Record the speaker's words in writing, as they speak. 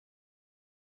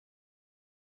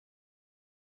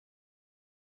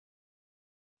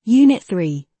Unit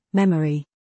 3, Memory.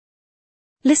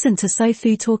 Listen to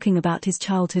Sofu talking about his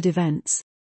childhood events.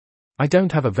 I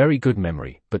don't have a very good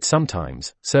memory, but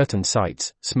sometimes, certain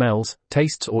sights, smells,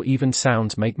 tastes or even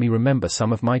sounds make me remember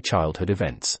some of my childhood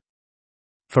events.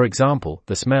 For example,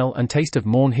 the smell and taste of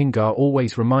morn hingar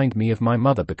always remind me of my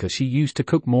mother because she used to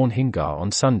cook morn hingar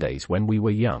on Sundays when we were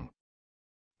young.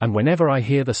 And whenever I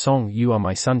hear the song You Are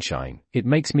My Sunshine, it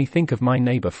makes me think of my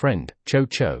neighbor friend, Cho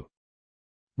Cho.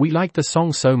 We liked the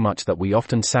song so much that we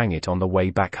often sang it on the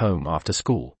way back home after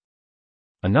school.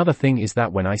 Another thing is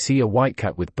that when I see a white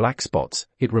cat with black spots,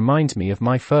 it reminds me of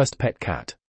my first pet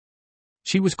cat.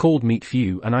 She was called Meet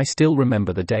Few and I still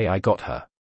remember the day I got her.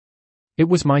 It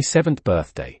was my 7th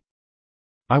birthday.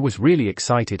 I was really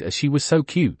excited as she was so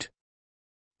cute.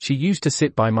 She used to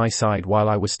sit by my side while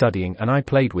I was studying and I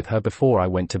played with her before I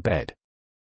went to bed.